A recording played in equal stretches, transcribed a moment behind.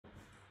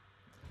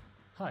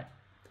Hi,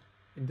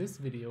 in this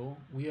video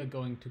we are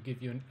going to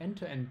give you an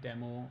end-to-end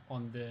demo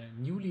on the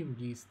newly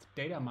released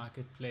data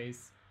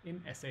marketplace in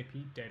SAP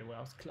Data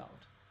Warehouse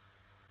Cloud.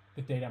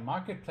 The data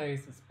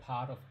marketplace is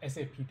part of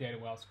SAP Data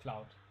Warehouse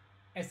Cloud,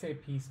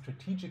 SAP's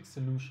strategic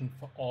solution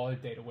for all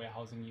data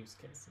warehousing use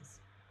cases.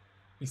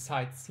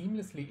 Besides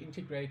seamlessly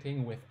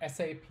integrating with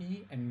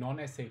SAP and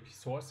non-SAP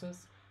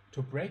sources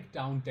to break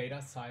down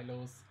data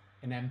silos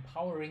and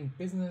empowering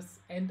business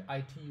and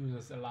IT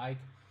users alike,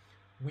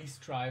 we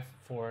strive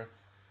for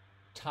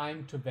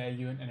time to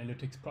value in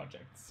analytics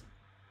projects.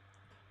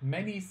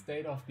 Many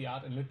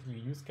state-of-the-art analytical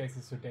use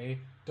cases today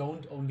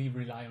don't only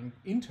rely on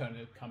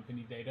internal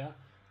company data,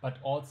 but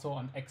also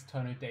on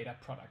external data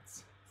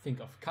products.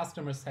 Think of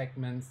customer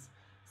segments,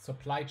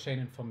 supply chain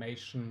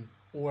information,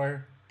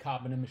 or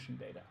carbon emission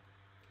data.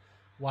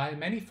 While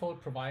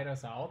manifold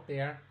providers are out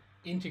there,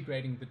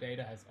 integrating the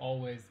data has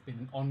always been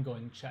an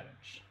ongoing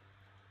challenge.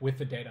 With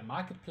the data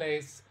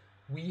marketplace,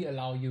 we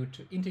allow you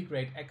to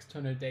integrate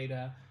external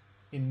data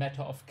in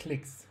matter of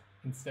clicks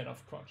instead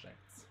of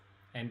projects.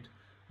 And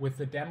with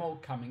the demo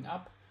coming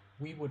up,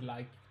 we would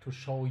like to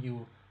show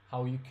you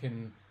how you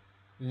can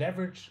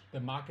leverage the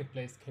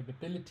marketplace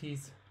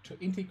capabilities to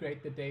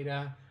integrate the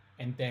data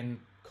and then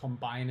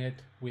combine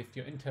it with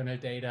your internal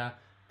data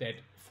that,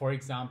 for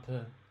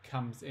example,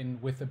 comes in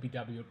with a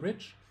BW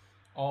bridge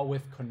or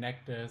with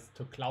connectors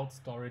to cloud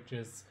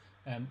storages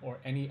or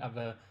any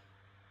other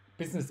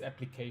business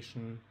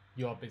application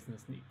your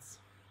business needs.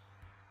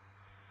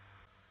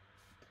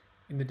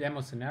 In the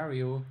demo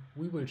scenario,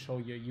 we will show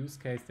you a use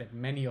case that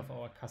many of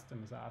our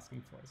customers are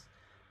asking for.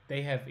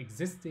 They have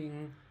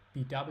existing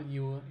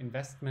BW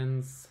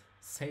investments,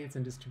 sales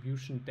and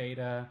distribution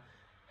data,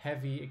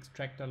 heavy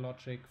extractor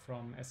logic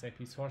from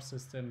SAP source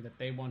system that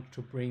they want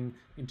to bring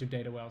into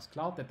Data Warehouse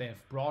Cloud, that they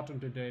have brought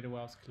into Data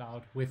Warehouse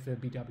Cloud with the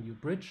BW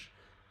bridge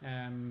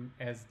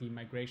as the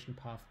migration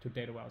path to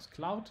Data Warehouse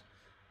Cloud,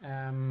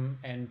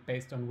 and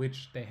based on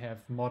which they have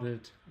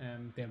modeled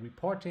their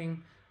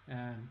reporting.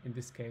 In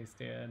this case,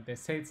 their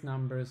sales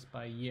numbers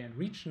by year and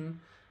region,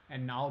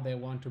 and now they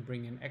want to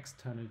bring in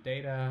external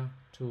data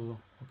to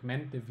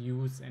augment the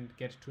views and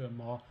get to a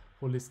more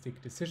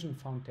holistic decision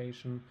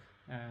foundation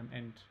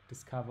and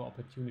discover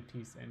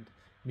opportunities and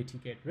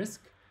mitigate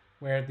risk,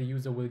 where the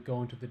user will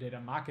go into the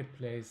data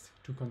marketplace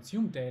to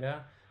consume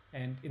data.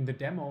 And in the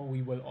demo,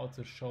 we will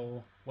also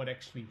show what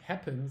actually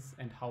happens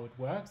and how it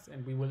works,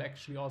 and we will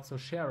actually also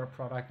share a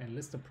product and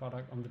list a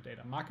product on the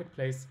data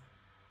marketplace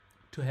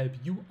to help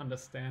you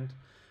understand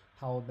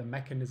how the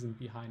mechanism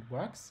behind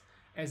works,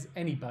 as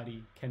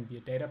anybody can be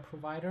a data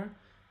provider,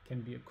 can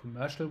be a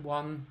commercial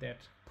one that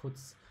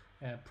puts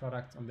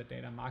products on the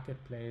data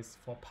marketplace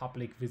for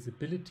public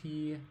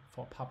visibility,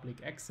 for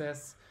public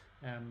access,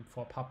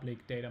 for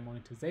public data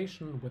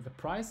monetization with a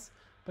price,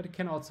 but it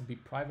can also be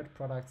private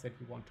products that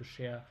you want to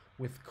share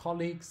with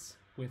colleagues,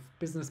 with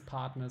business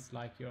partners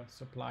like your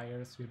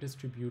suppliers, your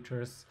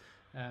distributors,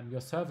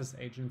 your service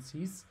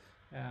agencies,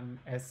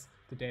 as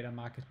the data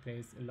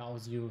marketplace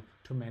allows you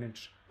to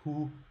manage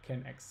who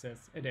can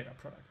access a data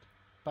product.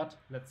 But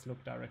let's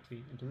look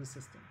directly into the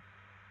system.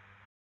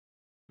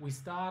 We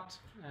start,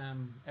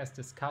 as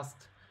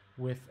discussed,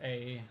 with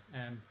a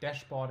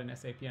dashboard in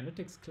SAP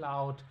Analytics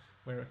Cloud,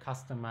 where a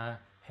customer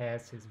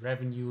has his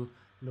revenue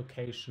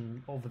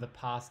location over the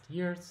past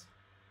years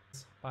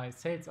by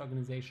sales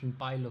organization,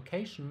 by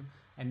location,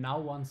 and now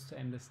wants to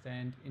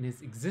understand in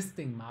his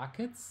existing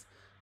markets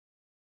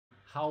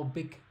how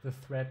big the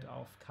threat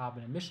of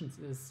carbon emissions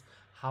is,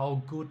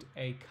 how good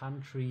a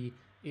country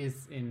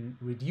is in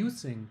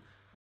reducing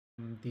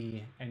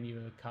the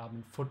annual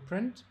carbon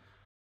footprint,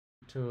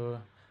 to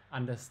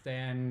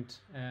understand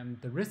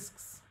the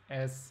risks,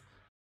 as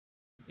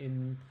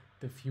in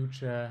the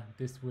future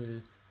this will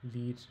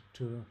lead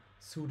to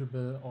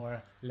suitable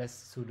or less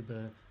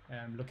suitable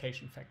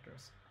location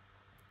factors.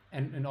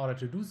 And in order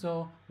to do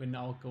so, we're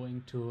now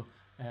going to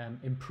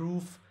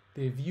improve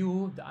the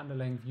view, the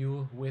underlying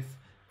view, with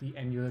the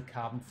annual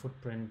carbon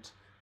footprint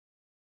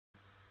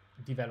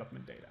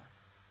development data.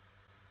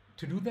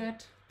 To do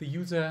that, the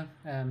user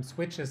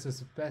switches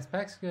his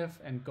perspective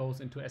and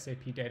goes into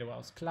SAP Data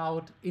Warehouse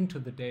Cloud, into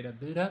the data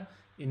builder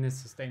in a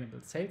sustainable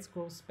sales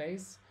growth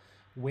space,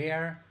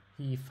 where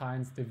he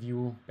finds the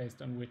view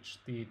based on which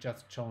the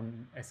just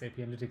shown SAP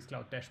Analytics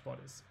Cloud dashboard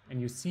is.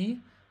 And you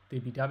see the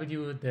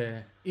BW,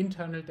 the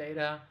internal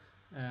data,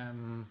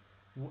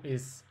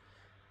 is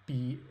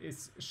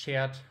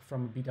shared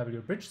from a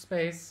BW bridge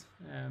space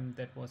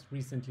that was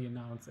recently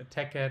announced at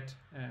TechEd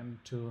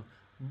to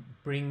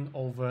bring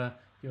over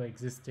your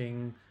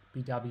existing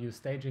BW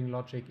staging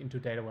logic into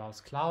Data Warehouse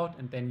Cloud,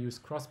 and then use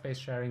cross-base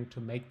sharing to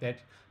make that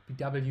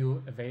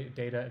BW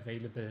data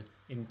available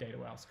in Data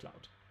Warehouse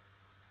Cloud.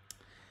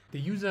 The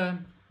user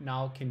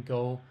now can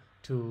go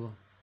to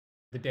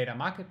the data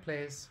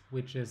marketplace,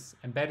 which is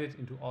embedded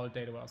into all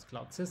Data Warehouse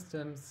Cloud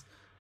systems,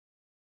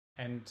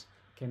 and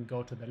can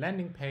go to the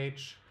landing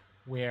page,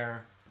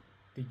 where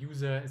the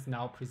user is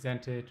now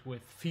presented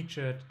with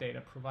featured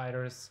data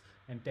providers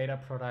and data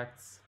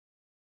products,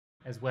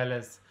 as well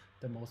as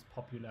the most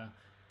popular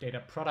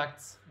data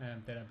products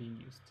that are being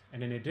used.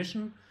 And in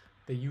addition,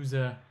 the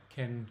user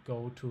can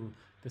go to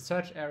the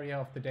search area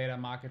of the data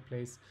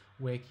marketplace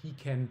where he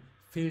can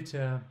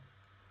filter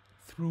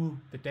through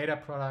the data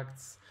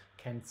products,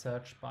 can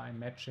search by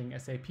matching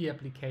SAP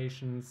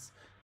applications,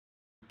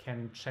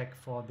 can check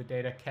for the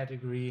data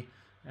category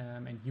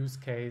and use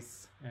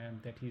case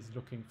that he's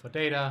looking for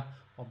data.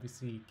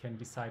 Obviously, can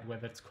decide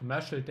whether it's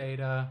commercial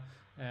data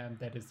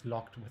that is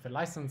locked with a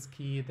license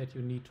key that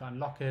you need to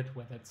unlock it,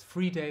 whether it's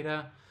free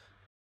data,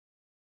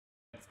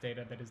 it's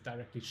data that is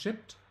directly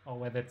shipped, or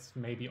whether it's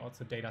maybe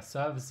also data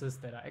services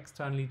that are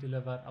externally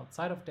delivered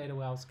outside of Data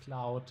Warehouse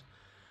Cloud,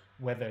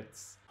 whether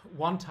it's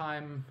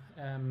one-time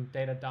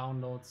data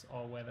downloads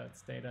or whether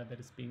it's data that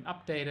is being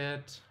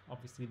updated,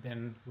 obviously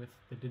then with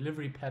the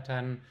delivery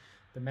pattern,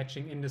 the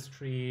matching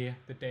industry,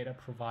 the data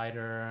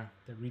provider,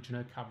 the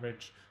regional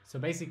coverage. So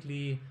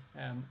basically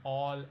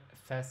all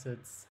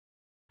facets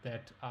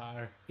that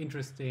are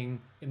interesting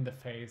in the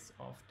phase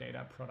of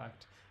data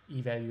product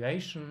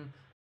evaluation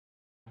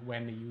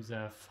when a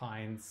user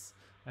finds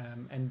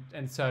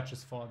and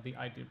searches for the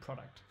ideal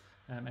product.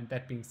 And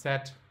that being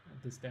said,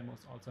 this demo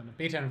is also in a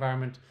beta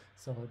environment,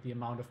 so the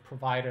amount of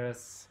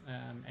providers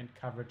and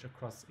coverage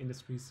across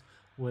industries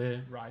will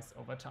rise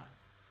over time.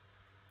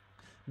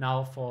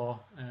 Now for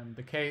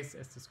the case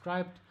as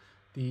described,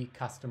 the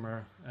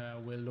customer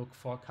will look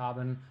for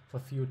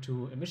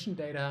CO2 emission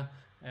data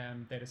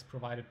that is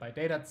provided by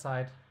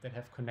DataSite that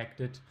have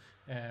connected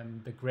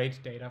the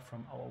great data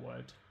from our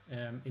world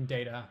in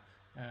data.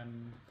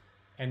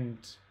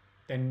 And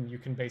then you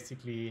can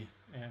basically,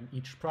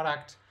 each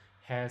product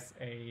has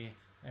a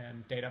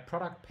data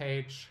product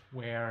page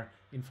where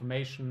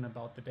information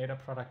about the data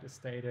product is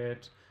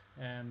stated,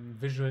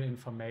 visual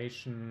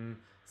information,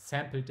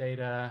 sample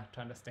data to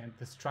understand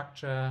the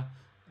structure,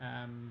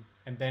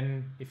 and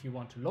then if you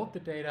want to load the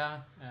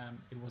data,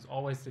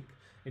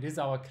 it is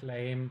our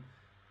claim,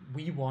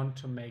 we want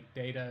to make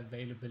data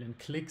available in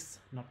clicks,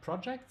 not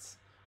projects,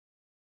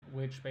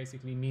 which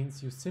basically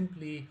means you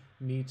simply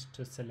need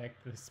to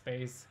select the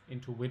space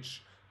into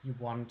which you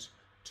want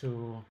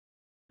to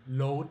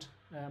load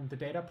the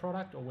data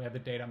product or where the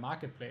data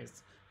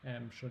marketplace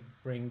should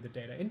bring the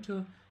data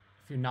into.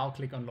 If you now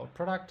click on load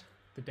product,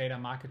 the data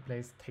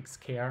marketplace takes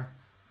care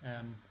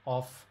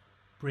of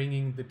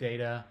bringing the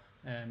data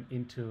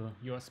into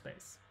your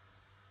space.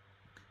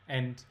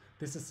 And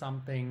this is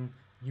something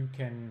you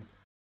can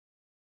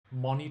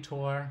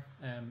monitor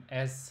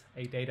as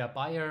a data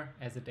buyer,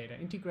 as a data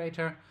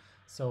integrator.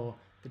 So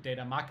the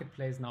data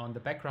marketplace now in the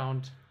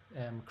background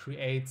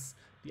creates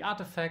the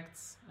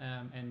artifacts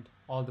and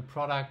all the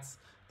products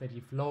that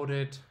you've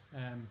loaded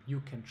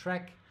you can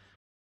track.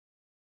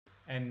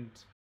 And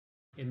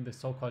in the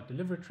so-called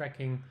delivery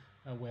tracking,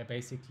 where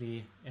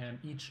basically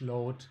each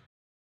load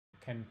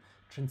can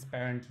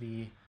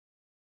transparently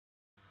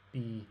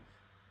be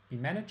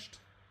managed.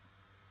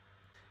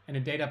 And a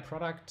data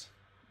product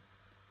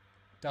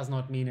does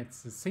not mean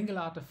it's a single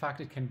artifact.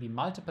 It can be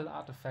multiple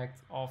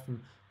artifacts,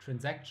 often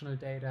transactional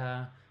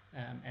data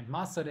and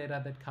master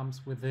data that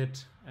comes with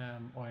it,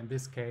 or in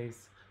this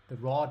case, the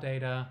raw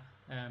data,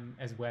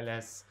 as well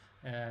as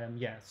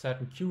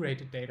certain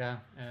curated data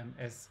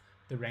as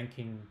the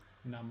ranking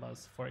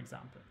numbers, for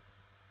example.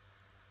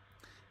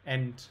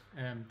 And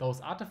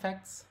those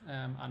artifacts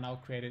are now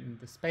created in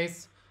the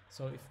space.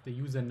 So if the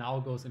user now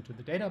goes into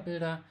the data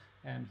builder,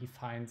 he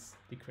finds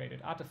the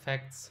created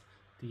artifacts,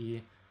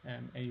 the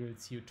annual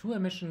CO2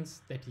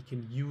 emissions that he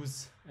can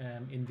use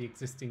in the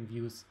existing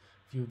view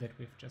that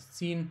we've just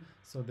seen.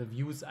 So the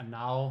views are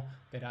now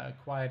that are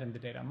acquired in the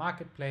data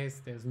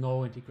marketplace. There's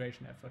no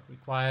integration effort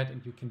required,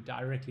 and you can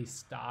directly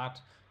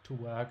start to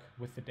work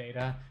with the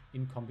data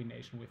in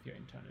combination with your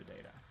internal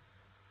data.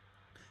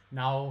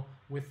 Now,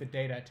 with the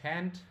data at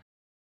hand,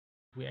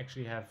 we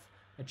actually have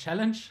a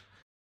challenge.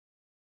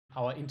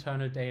 Our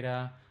internal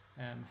data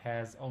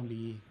has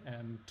only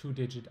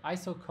 2-digit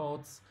ISO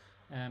codes,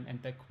 and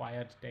the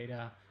acquired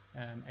data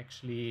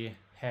actually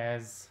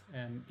has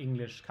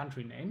English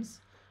country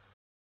names,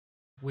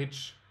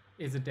 which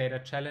is a data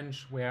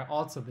challenge where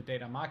also the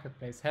data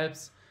marketplace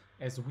helps,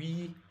 as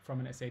we, from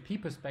an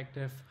SAP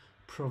perspective,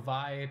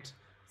 provide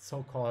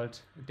so-called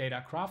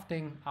data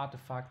crafting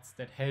artifacts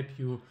that help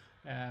you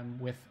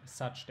with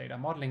such data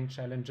modeling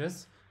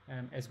challenges,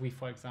 as we,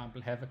 for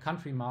example, have a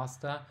country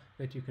master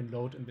that you can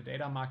load in the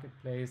data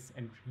marketplace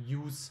and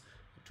use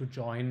to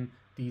join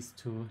these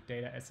two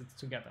data assets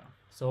together.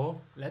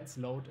 So let's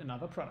load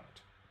another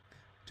product.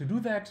 To do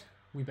that,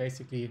 we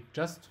basically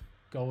just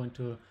go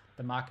into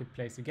the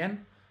marketplace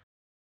again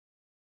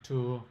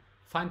to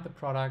find the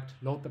product,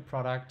 load the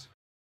product,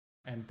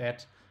 and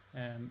that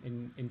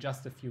in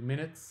just a few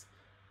minutes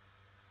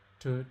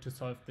to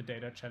solve the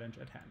data challenge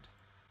at hand.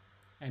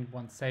 And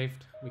once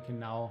saved, we can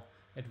now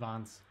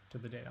advance to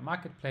the data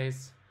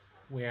marketplace,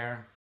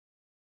 where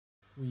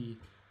we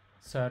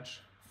search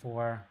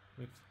for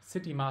with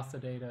city master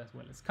data as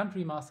well as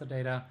country master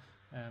data.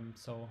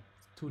 So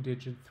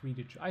 2-digit,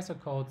 3-digit ISO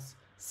codes.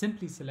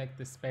 Simply select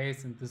the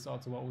space, and this is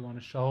also what we want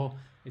to show.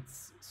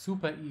 It's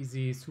super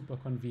easy, super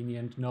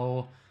convenient,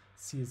 no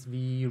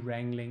CSV,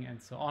 wrangling,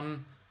 and so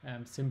on.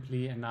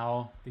 Simply, and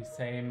now the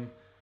same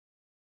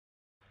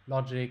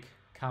logic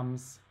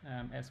comes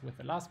as with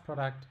the last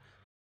product.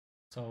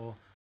 So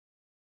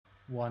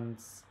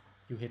once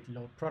you hit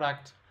load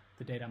product,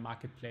 the data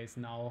marketplace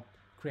now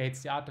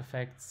creates the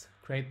artifacts,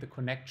 create the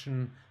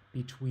connection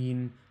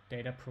between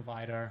data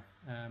provider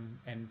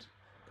and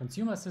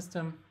consumer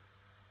system,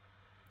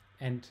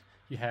 and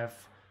you have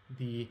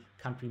the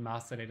country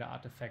master data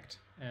artifact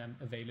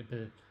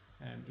available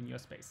in your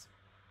space.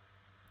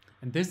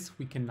 And this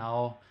we can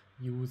now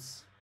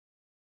use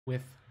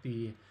with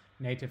the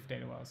native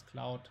Data Warehouse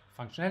Cloud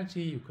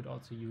functionality. You could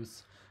also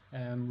use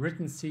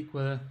written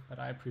SQL, but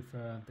I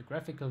prefer the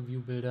graphical view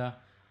builder.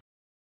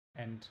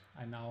 And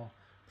I now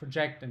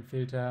project and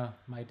filter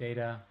my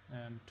data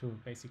to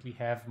basically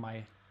have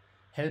my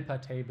helper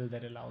table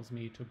that allows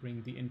me to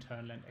bring the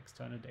internal and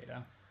external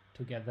data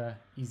together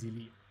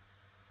easily.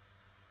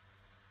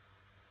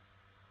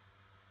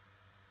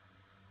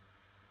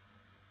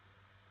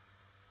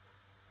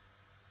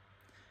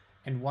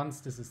 And once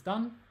this is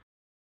done,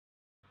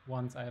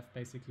 once I have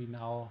basically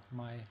now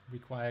my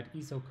required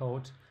ISO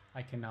code,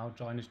 I can now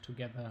join it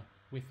together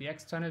with the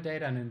external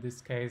data. And in this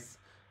case,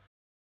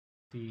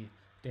 the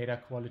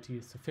data quality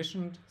is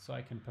sufficient, so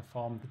I can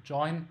perform the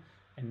join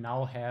and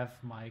now have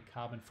my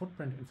carbon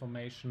footprint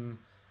information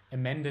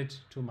amended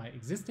to my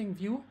existing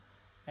view.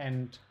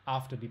 And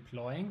after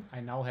deploying, I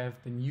now have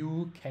the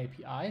new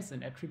KPIs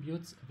and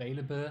attributes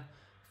available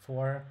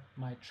for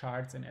my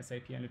charts in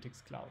SAP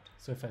Analytics Cloud.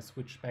 So if I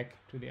switch back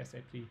to the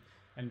SAP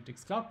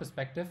Analytics Cloud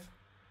perspective,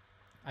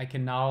 I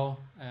can now,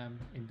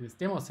 in this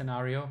demo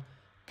scenario,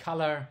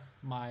 color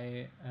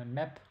my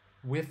map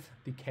with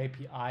the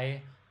KPI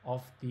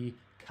of the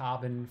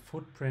carbon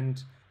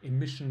footprint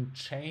emission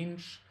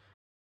change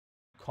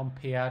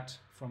compared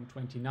from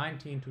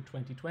 2019 to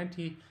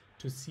 2020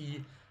 to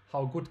see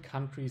how good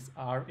countries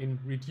are in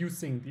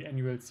reducing the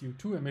annual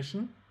CO2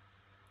 emission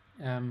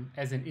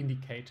as an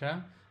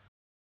indicator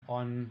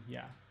on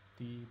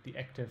the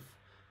active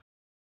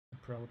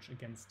approach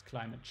against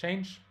climate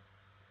change,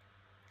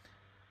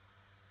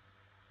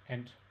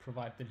 and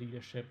provide the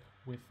leadership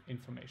with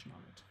information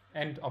on it.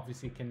 And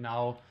obviously can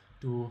now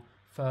do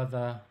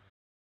further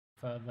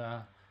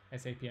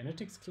SAP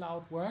Analytics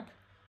Cloud work.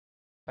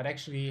 But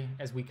actually,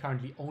 as we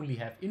currently only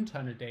have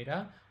internal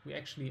data, we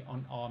actually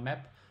on our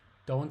map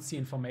don't see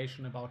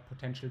information about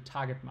potential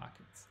target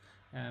markets.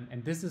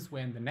 And this is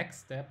where in the next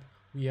step,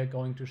 we are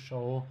going to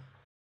show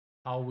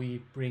how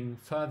we bring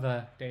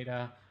further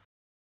data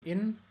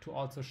in to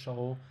also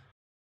show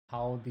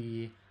how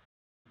the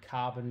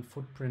carbon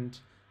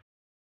footprint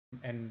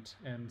and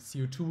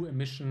CO2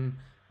 emission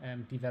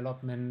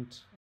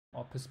development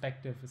or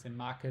perspectives in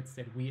markets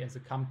that we as a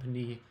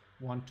company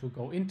want to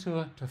go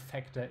into to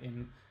factor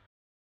in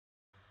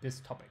this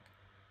topic.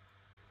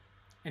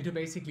 And to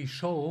basically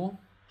show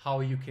how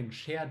you can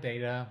share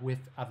data with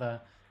other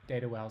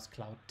Data Warehouse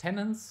Cloud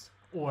tenants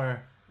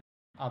or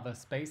other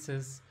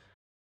spaces,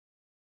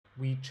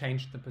 we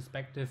changed the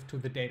perspective to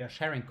the data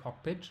sharing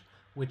cockpit,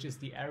 which is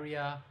the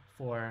area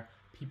for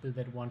people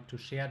that want to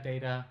share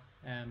data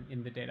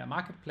in the data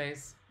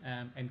marketplace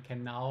and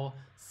can now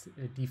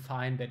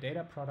define the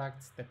data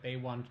products that they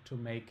want to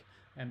make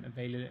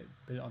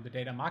available on the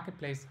data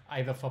marketplace,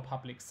 either for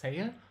public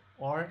sale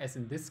or, as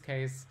in this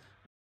case,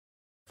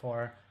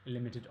 for a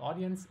limited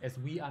audience, as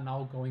we are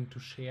now going to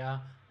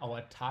share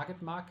our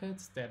target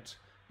markets that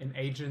an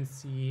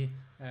agency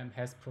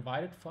has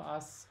provided for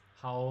us,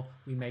 how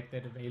we make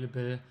that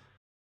available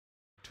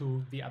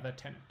to the other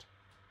tenant.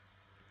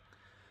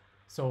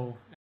 So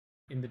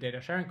in the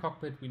data sharing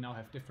cockpit, we now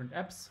have different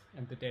apps,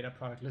 and the data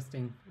product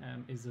listing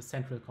is a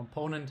central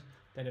component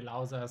that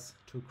allows us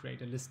to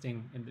create a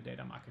listing in the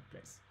data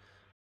marketplace.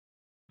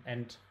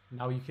 And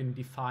now you can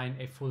define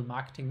a full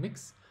marketing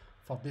mix.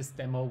 For this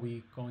demo,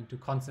 we're going to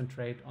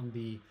concentrate on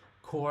the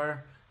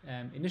core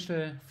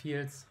initial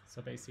fields.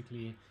 So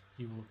basically,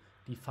 you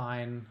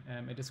define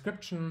a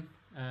description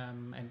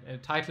and a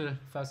title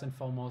first and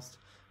foremost,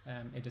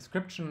 a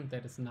description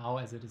that is now,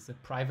 as it is a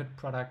private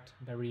product,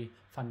 very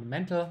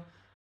fundamental.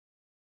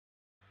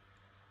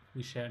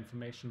 We share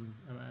information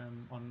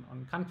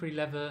on country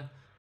level.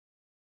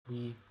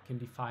 We can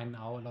define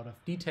now a lot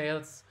of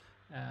details.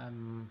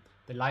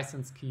 The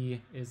license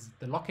key is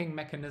the locking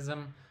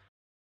mechanism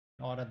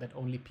in order that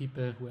only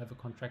people who have a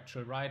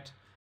contractual right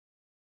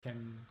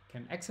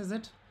can access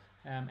it.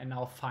 And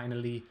now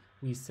finally,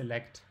 we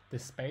select the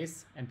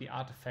space and the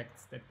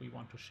artifacts that we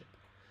want to ship.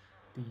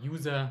 The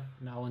user,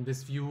 now in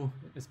this view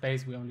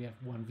space, we only have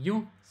one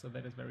view, so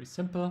that is very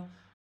simple.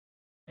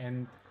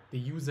 And the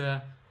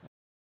user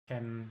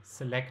can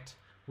select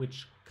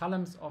which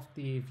columns of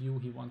the view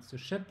he wants to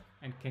ship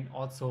and can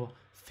also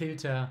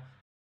filter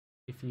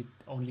if he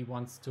only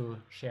wants to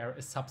share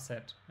a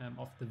subset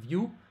of the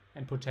view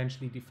and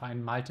potentially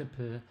define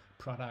multiple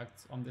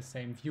products on the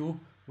same view,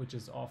 which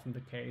is often the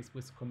case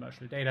with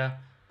commercial data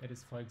that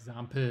is, for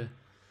example,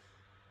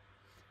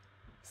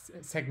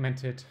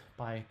 segmented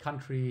by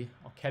country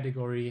or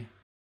category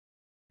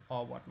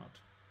or whatnot.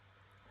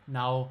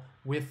 Now,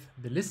 with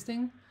the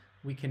listing,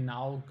 we can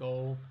now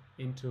go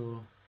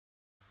into,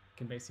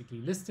 can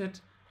basically list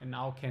it, and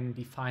now can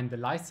define the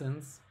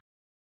license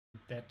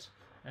that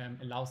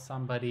allows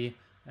somebody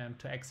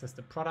to access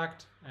the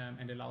product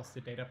and allows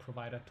the data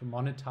provider to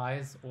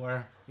monetize,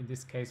 or in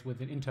this case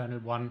with an internal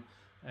one,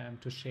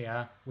 to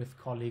share with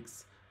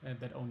colleagues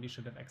that only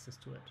should have access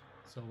to it.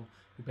 So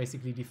you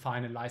basically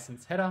define a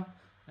license header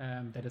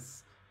that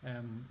is,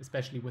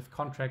 especially with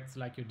contracts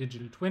like your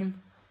digital twin,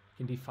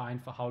 you can define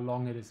for how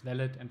long it is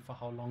valid and for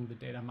how long the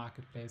data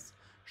marketplace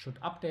should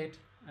update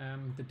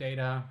the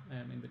data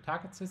in the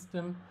target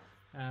system.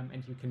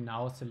 And you can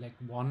now select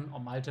one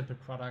or multiple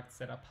products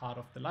that are part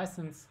of the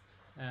license,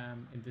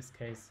 in this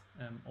case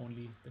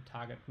only the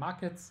target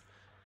markets,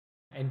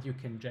 and you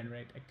can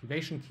generate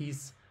activation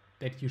keys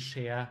that you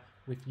share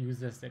with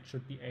users that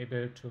should be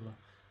able to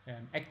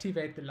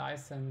activate the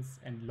license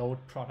and load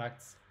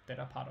products that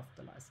are part of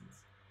the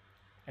license.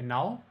 And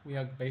now we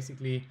are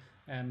basically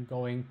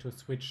going to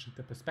switch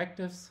the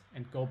perspectives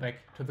and go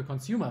back to the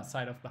consumer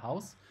side of the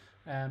house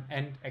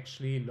and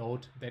actually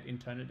load that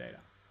internal data.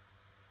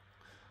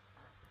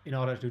 In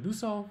order to do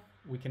so,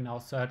 we can now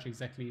search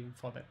exactly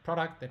for that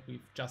product that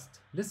we've just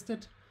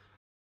listed.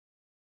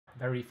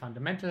 Very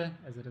fundamental,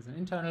 as it is an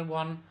internal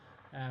one.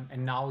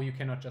 And now you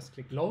cannot just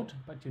click load,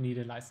 but you need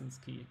a license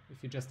key.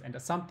 If you just enter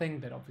something,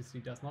 that obviously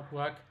does not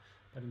work.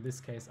 But in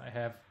this case, I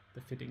have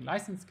the fitting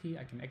license key.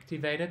 I can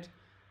activate it.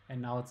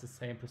 And now it's the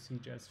same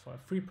procedure as for a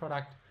free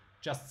product,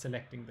 just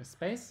selecting the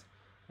space.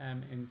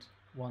 And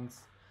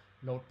once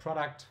load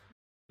product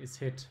is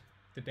hit,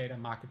 the data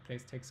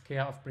marketplace takes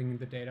care of bringing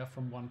the data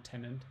from one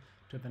tenant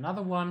to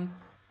another one.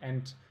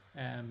 And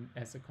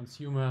as a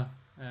consumer,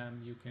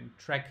 you can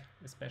track,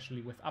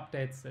 especially with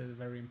updates, a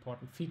very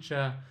important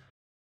feature,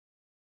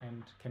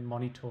 and can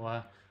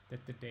monitor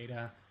that the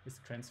data is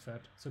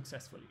transferred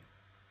successfully.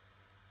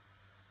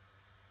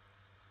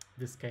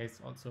 This case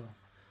also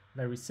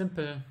very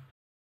simple,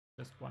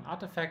 just one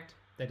artifact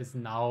that is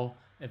now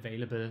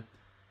available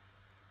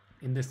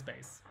in this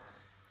space.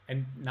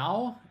 And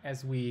now,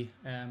 as we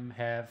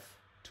have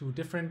two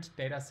different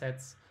data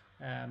sets,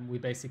 we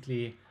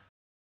basically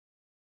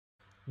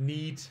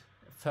need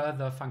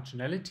further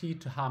functionality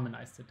to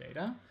harmonize the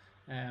data.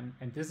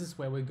 And this is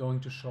where we're going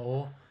to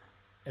show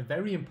a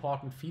very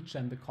important feature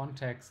in the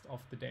context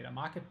of the data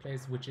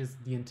marketplace, which is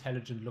the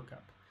intelligent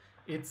lookup.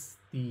 It's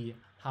the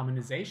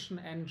harmonization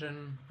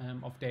engine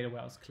of Data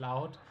Warehouse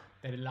Cloud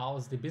that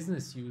allows the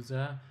business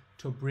user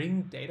to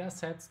bring data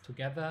sets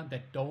together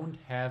that don't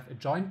have a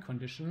joint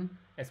condition,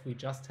 as we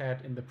just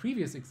had in the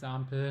previous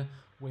example,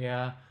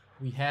 where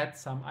we had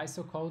some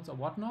ISO codes or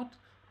whatnot.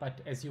 But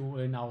as you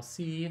will now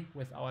see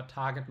with our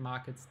target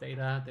markets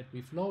data that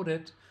we've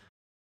loaded,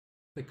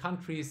 the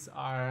countries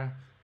are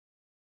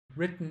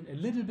written a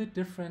little bit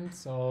different.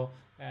 So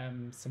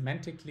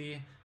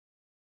semantically,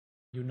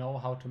 you know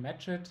how to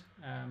match it.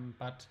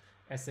 But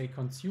as a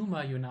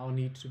consumer, you now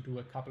need to do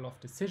a couple of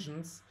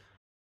decisions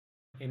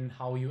in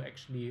how you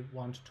actually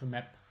want to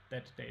map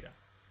that data.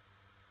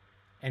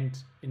 And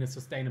in a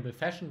sustainable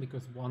fashion,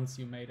 because once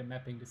you made a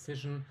mapping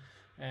decision,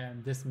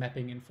 this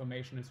mapping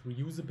information is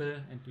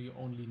reusable and you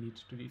only need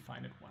to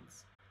define it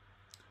once.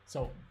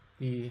 So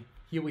here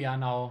we are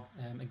now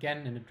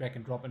again in a drag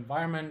and drop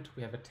environment.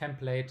 We have a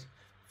template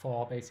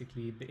for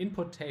basically the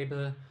input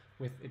table,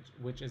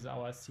 which is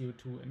our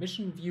CO2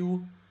 emission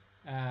view,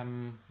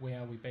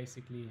 where we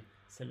basically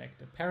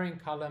select a pairing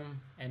column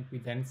and we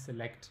then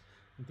select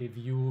the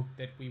view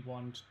that we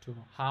want to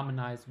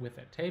harmonize with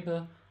a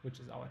table, which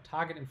is our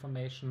target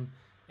information,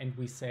 and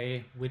we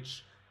say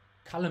which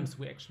columns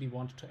we actually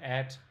want to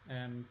add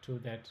to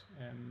that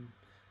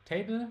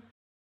table.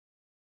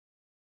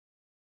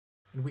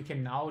 And we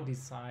can now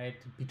decide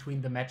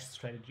between the match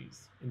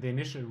strategies. In the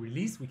initial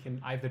release, we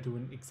can either do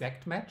an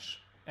exact match,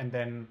 and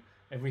then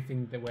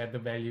everything where the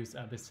values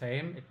are the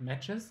same, it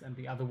matches, and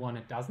the other one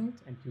it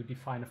doesn't, and you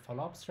define a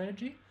follow-up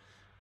strategy.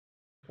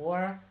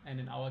 Or, and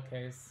in our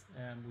case,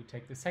 we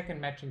take the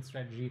second matching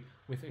strategy,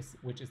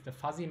 which is the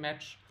fuzzy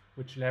match,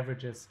 which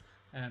leverages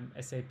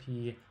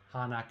SAP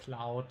HANA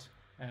Cloud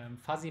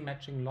fuzzy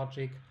matching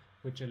logic,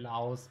 which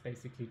allows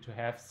basically to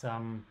have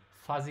some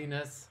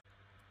fuzziness.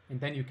 And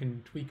then you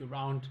can tweak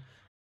around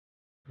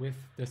with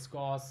the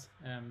scores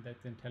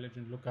that the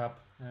intelligent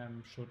lookup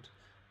should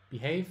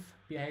behave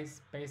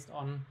based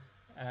on.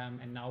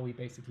 And now we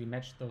basically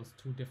match those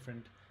two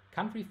different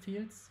country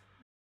fields.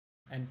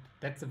 And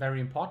that's a very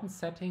important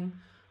setting.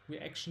 We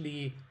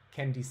actually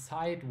can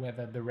decide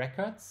whether the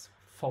records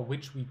for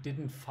which we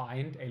didn't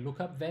find a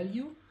lookup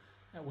value,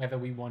 whether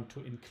we want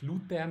to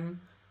include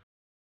them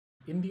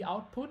in the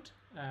output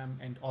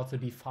and also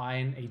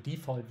define a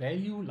default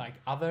value like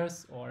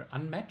others or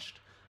unmatched,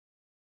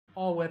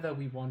 or whether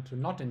we want to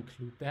not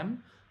include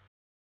them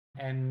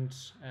and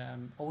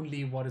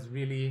only what is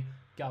really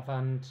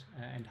governed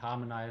and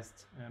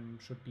harmonized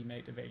should be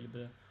made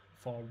available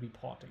for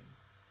reporting,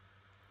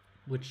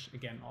 which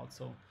again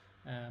also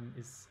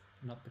is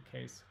not the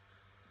case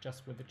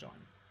just with the join.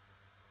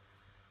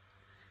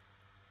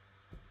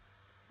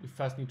 We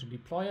first need to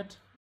deploy it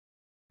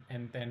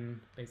and then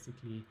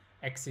basically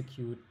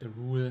execute the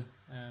rule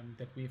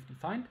that we've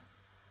defined.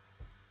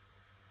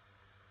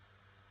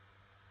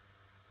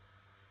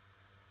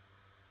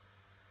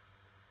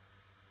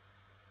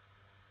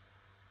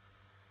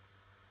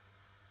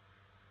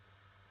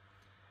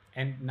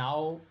 And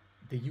now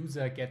the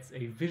user gets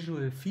a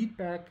visual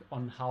feedback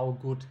on how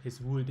good his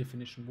rule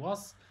definition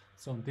was.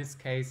 So in this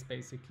case,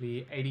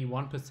 basically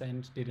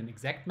 81% did an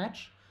exact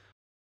match.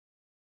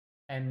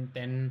 And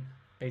then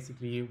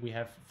basically we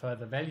have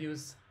further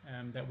values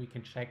that we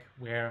can check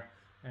where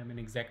an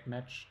exact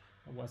match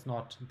was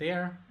not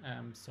there.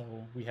 So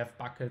we have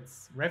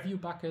buckets, review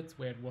buckets,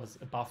 where it was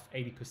above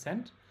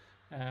 80%,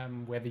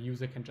 where the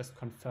user can just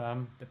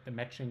confirm that the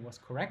matching was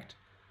correct.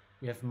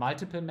 We have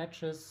multiple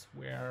matches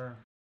where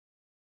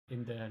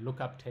in the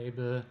lookup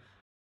table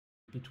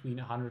between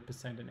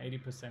 100% and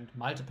 80%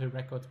 multiple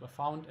records were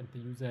found, and the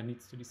user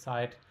needs to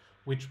decide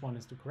which one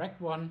is the correct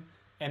one.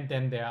 And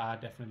then there are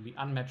definitely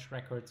unmatched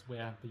records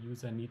where the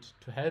user needs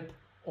to help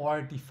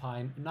or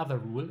define another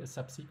rule, a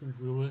subsequent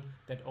rule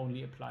that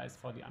only applies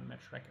for the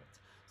unmatched records.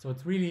 So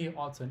it's really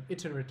also an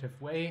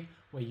iterative way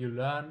where you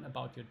learn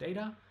about your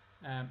data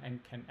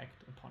and can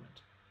act upon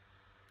it.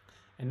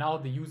 And now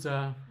the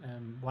user,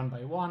 one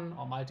by one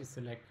or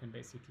multi-select, can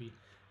basically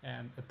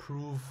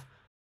approve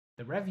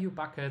the review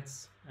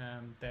buckets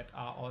that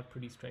are all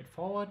pretty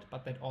straightforward,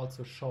 but that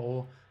also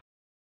show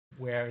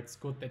where it's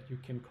good that you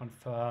can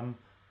confirm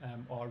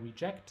or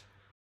reject.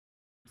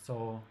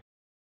 So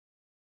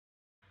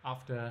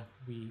after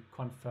we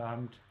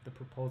confirmed the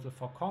proposal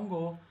for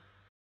Congo,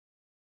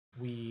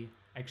 we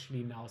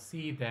actually now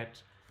see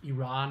that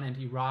Iran and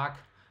Iraq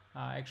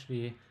are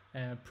actually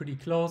pretty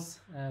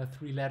close,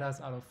 3 letters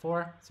out of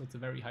 4. So it's a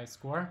very high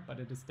score, but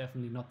it is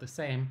definitely not the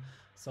same.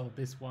 So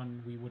this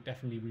one we would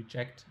definitely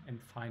reject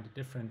and find a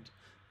different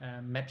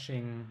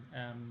matching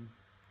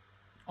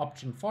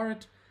option for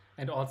it.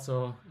 And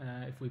also,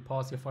 if we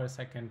pause here for a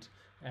second,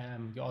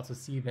 you also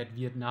see that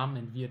Vietnam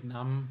and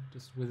Vietnam,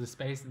 just with a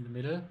space in the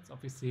middle, it's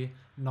obviously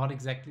not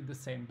exactly the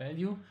same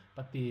value,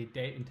 but the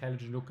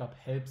intelligent lookup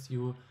helps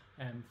you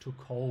to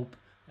cope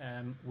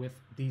with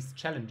these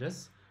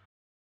challenges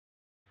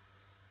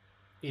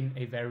in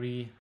a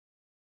very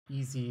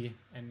easy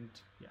and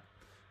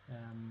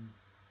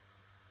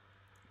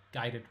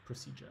guided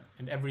procedure.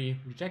 And every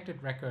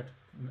rejected record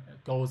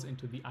goes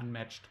into the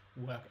unmatched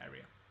work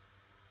area.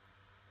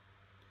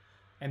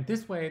 And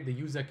this way, the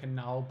user can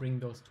now bring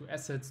those two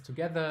assets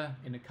together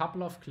in a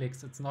couple of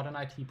clicks. It's not an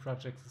IT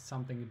project, it's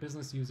something a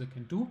business user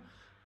can do.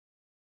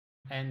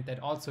 And that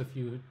also, if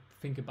you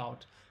think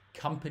about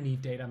company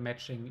data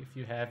matching, if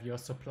you have your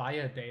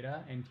supplier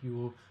data and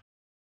you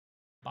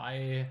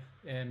buy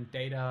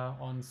data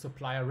on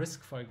supplier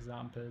risk, for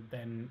example,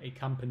 then a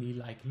company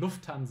like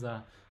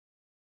Lufthansa,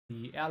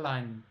 the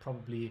airline,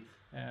 probably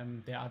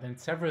there are then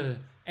several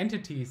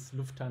entities,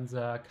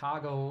 Lufthansa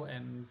Cargo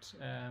and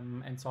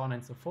so on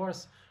and so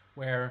forth,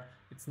 where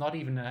it's not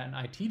even an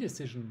IT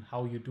decision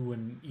how you do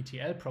an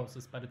ETL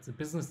process, but it's a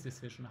business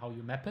decision how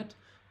you map it.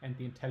 And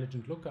the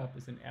intelligent lookup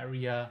is an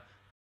area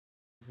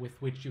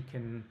with which you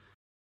can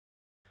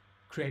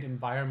create an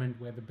environment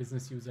where the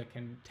business user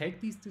can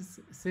take these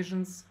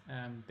decisions.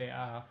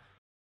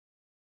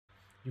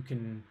 You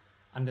can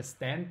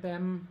understand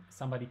them.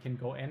 Somebody can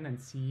go in and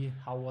see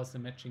how was the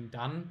matching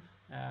done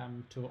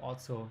to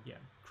also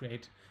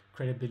create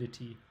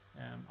credibility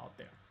out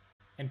there.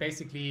 And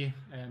basically,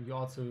 you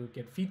also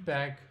get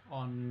feedback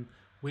on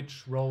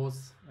which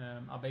rows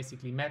are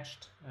basically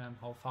matched,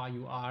 how far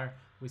you are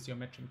with your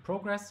matching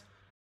progress.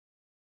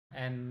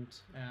 And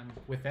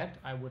with that,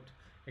 I would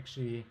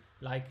actually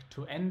like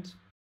to end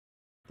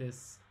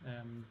this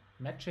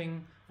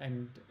matching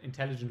and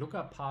intelligent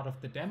lookup part of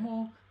the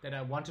demo that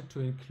I wanted to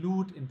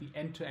include in the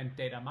end-to-end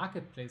data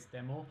marketplace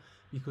demo,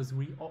 because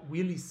we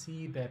really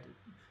see that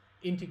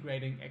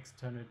integrating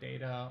external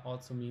data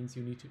also means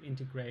you need to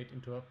integrate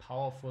into a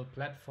powerful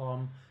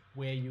platform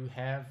where you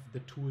have the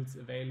tools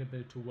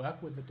available to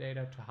work with the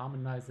data, to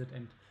harmonize it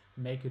and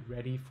make it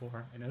ready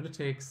for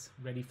analytics,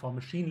 ready for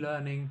machine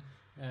learning,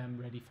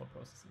 ready for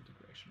process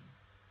integration.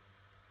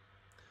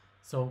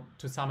 So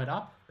to sum it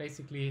up,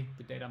 basically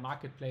the data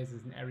marketplace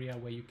is an area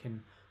where you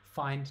can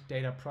find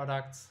data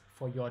products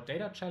for your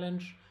data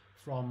challenge,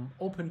 from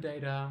open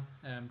data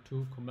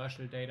to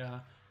commercial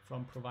data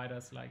from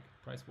providers like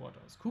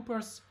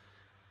PricewaterhouseCoopers.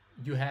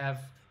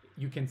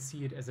 You can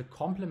see it as a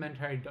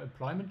complementary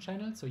deployment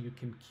channel, so you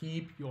can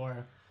keep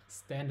your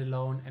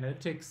standalone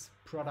analytics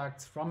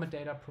products from a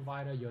data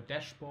provider, your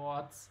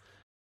dashboards,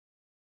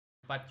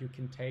 but you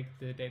can take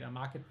the data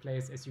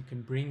marketplace as you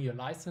can bring your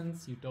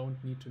license. You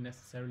don't need to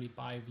necessarily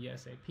buy via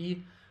SAP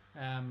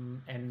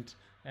and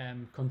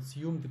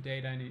consume the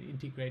data in an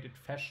integrated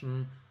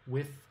fashion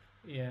with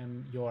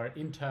your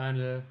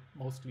internal,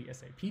 mostly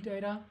SAP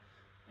data.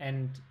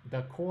 And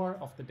the core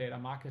of the data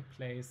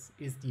marketplace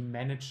is the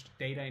managed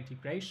data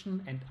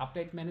integration and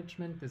update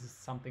management. This is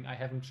something I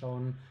haven't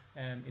shown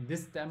in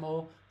this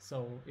demo.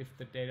 So if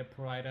the data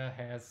provider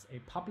has a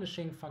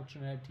publishing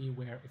functionality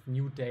where if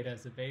new data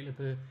is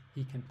available,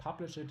 he can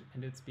publish it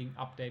and it's being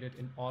updated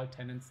in all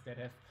tenants that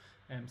have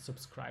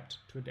subscribed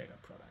to a data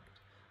product.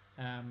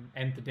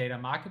 And the data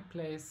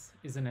marketplace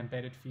is an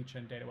embedded feature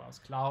in Data Warehouse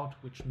Cloud,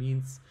 which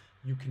means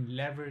you can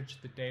leverage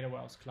the Data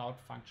Warehouse Cloud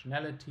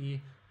functionality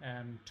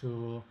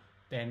to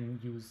then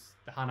use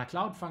the HANA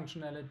Cloud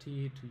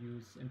functionality, to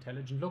use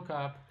intelligent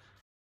lookup,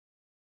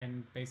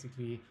 and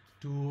basically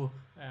do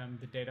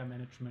the data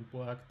management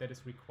work that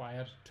is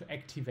required to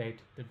activate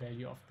the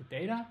value of the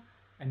data.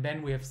 And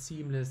then we have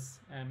seamless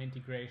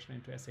integration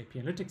into SAP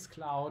Analytics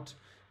Cloud.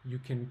 You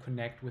can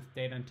connect with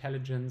data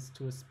intelligence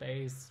to a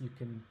space. You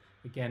can,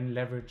 again,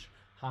 leverage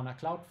HANA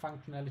Cloud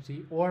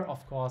functionality, or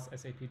of course,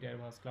 SAP Data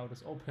Warehouse Cloud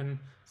is open,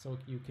 so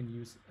you can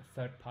use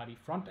third-party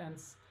front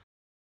ends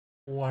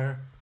or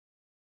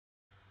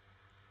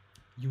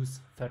use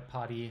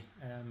third-party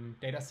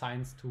data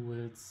science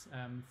tools,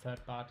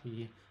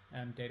 third-party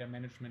data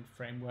management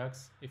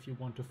frameworks if you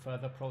want to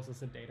further process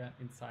the data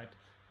inside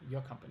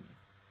your company.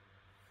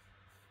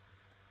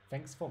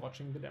 Thanks for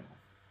watching the demo.